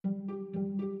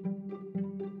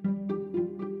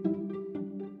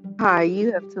Hi,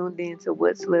 you have tuned in to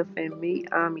What's Left in Me.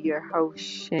 I'm your host,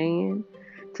 Shan.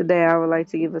 Today, I would like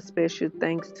to give a special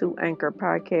thanks to Anchor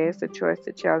Podcast, a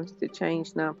trusted challenge to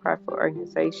change nonprofit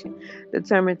organization,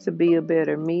 determined to be a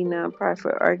better me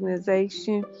nonprofit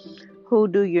organization. Who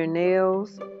do your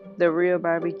nails, the real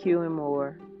barbecue, and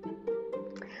more.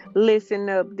 Listen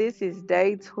up. This is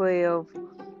day 12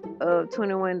 of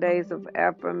 21 days of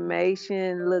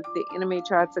affirmation. Look, the enemy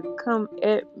tried to come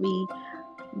at me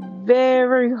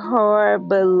very hard,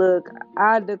 but look,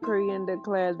 I decree and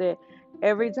declare that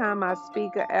every time I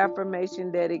speak an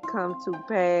affirmation that it come to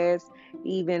pass,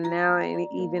 even now and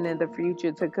even in the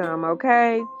future to come,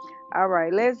 okay? All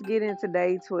right, let's get into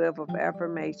day 12 of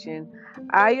affirmation.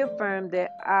 I affirm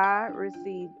that I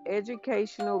receive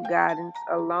educational guidance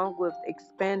along with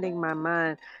expanding my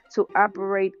mind to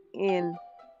operate in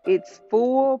its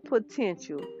full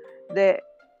potential. That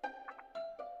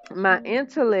my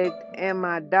intellect and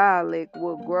my dialect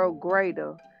will grow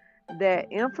greater.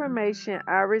 That information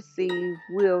I receive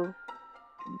will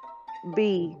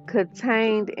be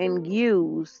contained and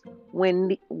used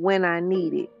when I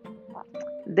need it.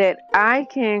 That I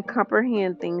can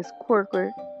comprehend things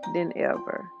quicker than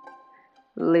ever.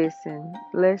 Listen,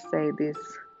 let's say this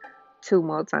two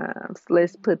more times.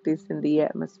 Let's put this in the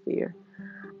atmosphere.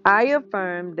 I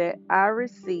affirm that I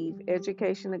receive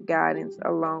educational guidance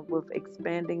along with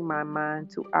expanding my mind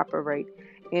to operate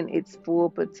in its full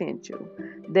potential,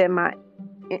 that my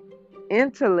in-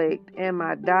 intellect and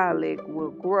my dialect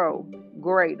will grow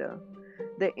greater.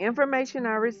 The information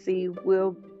I receive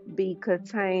will be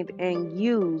contained and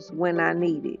used when I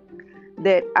need it,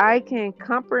 that I can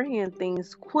comprehend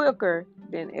things quicker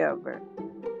than ever.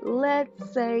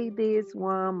 Let's say this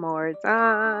one more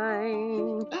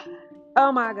time.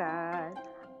 Oh my God.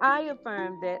 I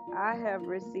affirm that I have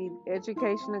received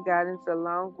educational guidance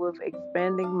along with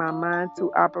expanding my mind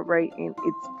to operate in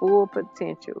its full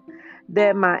potential,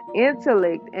 that my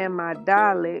intellect and my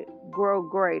dialect grow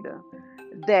greater,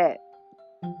 that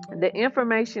the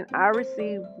information I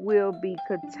receive will be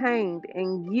contained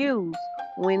and used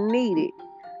when needed,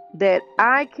 that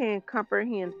I can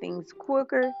comprehend things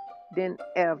quicker than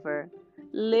ever.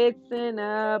 Listen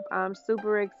up. I'm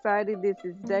super excited. This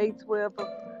is day 12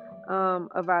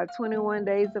 of our 21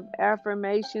 days of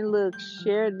affirmation. Look,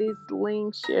 share this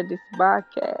link, share this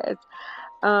podcast.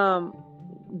 Um,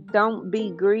 don't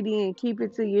be greedy and keep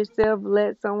it to yourself.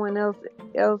 Let someone else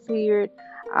hear it.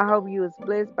 I hope you was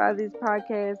blessed by this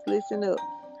podcast. Listen up.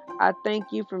 I thank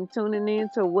you from tuning in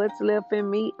to What's Left in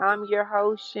Me. I'm your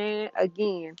host, Shan.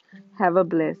 Again, have a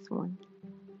blessed one.